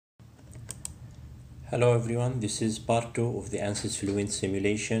Hello everyone, this is part 2 of the ANSYS-Fluent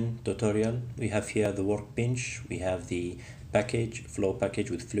simulation tutorial. We have here the workbench, we have the flow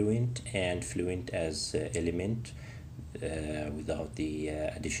package with Fluent and Fluent as element without the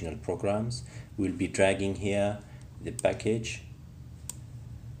additional programs. We'll be dragging here the package.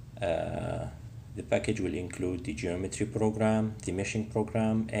 The package will include the geometry program, the meshing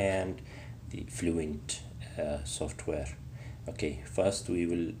program, and the Fluent software. Okay, first we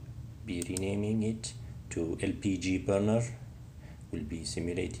will be renaming it to LPG burner. We'll be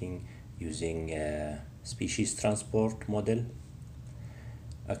simulating using species transport model.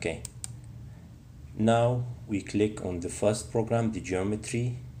 Okay, now we click on the first program, the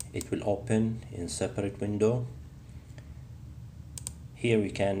geometry. It will open in separate window. Here we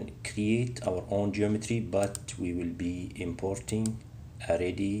can create our own geometry, but we will be importing a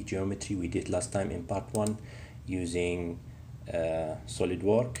ready geometry we did last time in part 1 using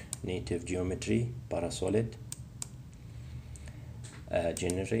SolidWorks native geometry parasolid.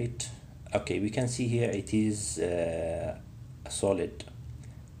 Generate. Okay, we can see here it is a solid,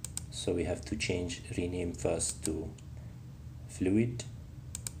 so we have to rename first to fluid,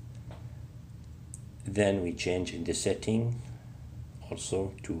 then we change in the setting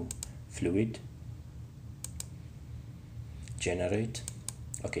also to fluid. Generate.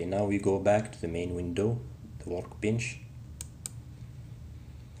 Okay, now we go back to the main window, the workbench.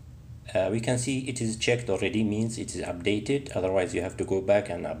 We can see it is checked already, means it is updated, otherwise you have to go back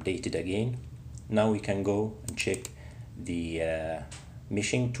and update it again. Now we can go and check the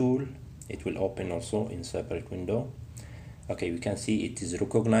meshing tool. It will open also in separate window. Okay, we can see it is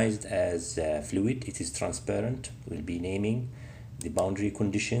recognized as fluid, it is transparent. We'll be naming the boundary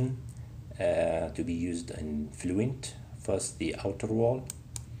condition to be used in Fluent. First the outer wall,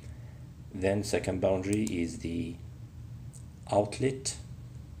 then second boundary is the outlet.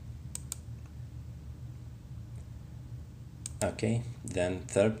 Okay, then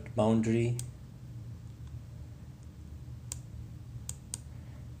third boundary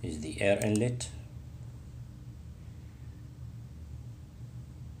is the air inlet.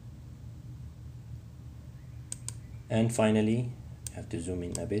 And finally, you have to zoom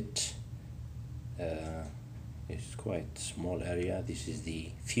in a bit. It's quite small area. This is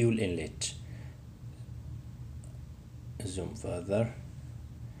the fuel inlet. Zoom further.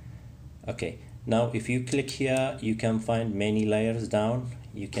 Okay. Now if you click here, you can find many layers down.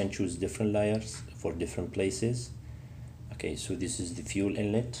 You can choose different layers for different places. Okay, so this is the fuel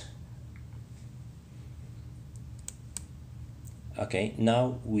inlet. Okay,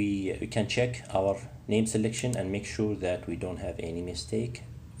 now we can check our name selection and make sure that we don't have any mistake.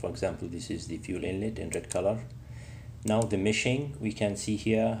 For example, this is the fuel inlet in red color. Now the meshing, we can see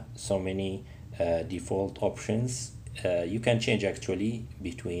here so many default options. You can change actually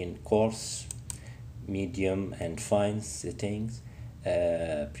between coarse, medium and fine settings.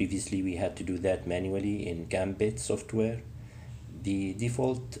 Previously we had to do that manually in Gambit software. The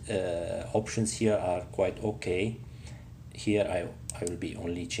default options here are quite okay. Here I will be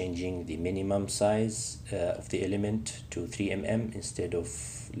only changing the minimum size of the element to 3 mm instead of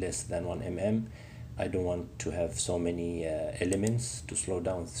less than 1 mm. I don't want to have so many elements to slow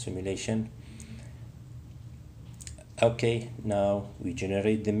down the simulation. Okay, now we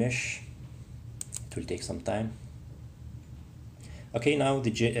generate the mesh. It will take some time. Okay, now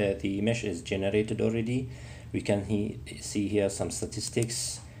the mesh is generated already. We can see here some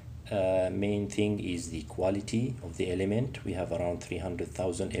statistics. Main thing is the quality of the element. We have around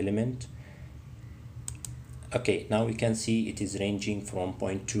 300,000 element. Okay, now we can see it is ranging from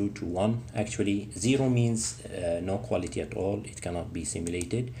 0.2 to 1. Actually 0 means no quality at all, it cannot be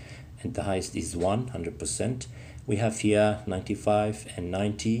simulated, and the highest is 100%. We have here 95 and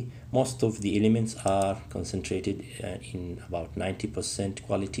 90. Most of the elements are concentrated in about 90%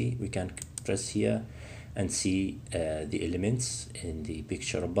 quality. We can press here and see the elements in the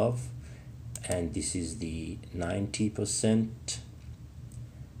picture above, and this is the 90%.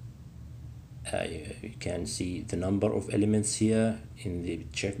 You can see the number of elements here in the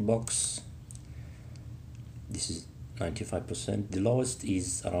checkbox. This is 95%. The lowest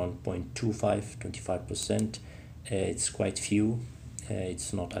is around 0.25, 25%. It's quite few.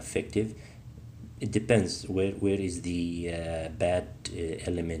 It's not effective. It depends where is the bad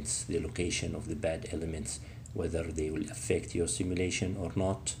elements, the location of the bad elements, whether they will affect your simulation or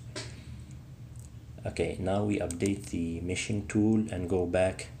not. Okay, now we update the meshing tool and go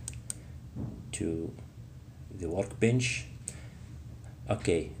back to the workbench.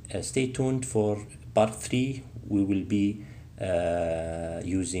 Okay, stay tuned for part 3. We will be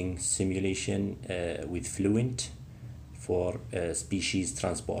using simulation with Fluent for species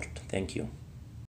transport. Thank you.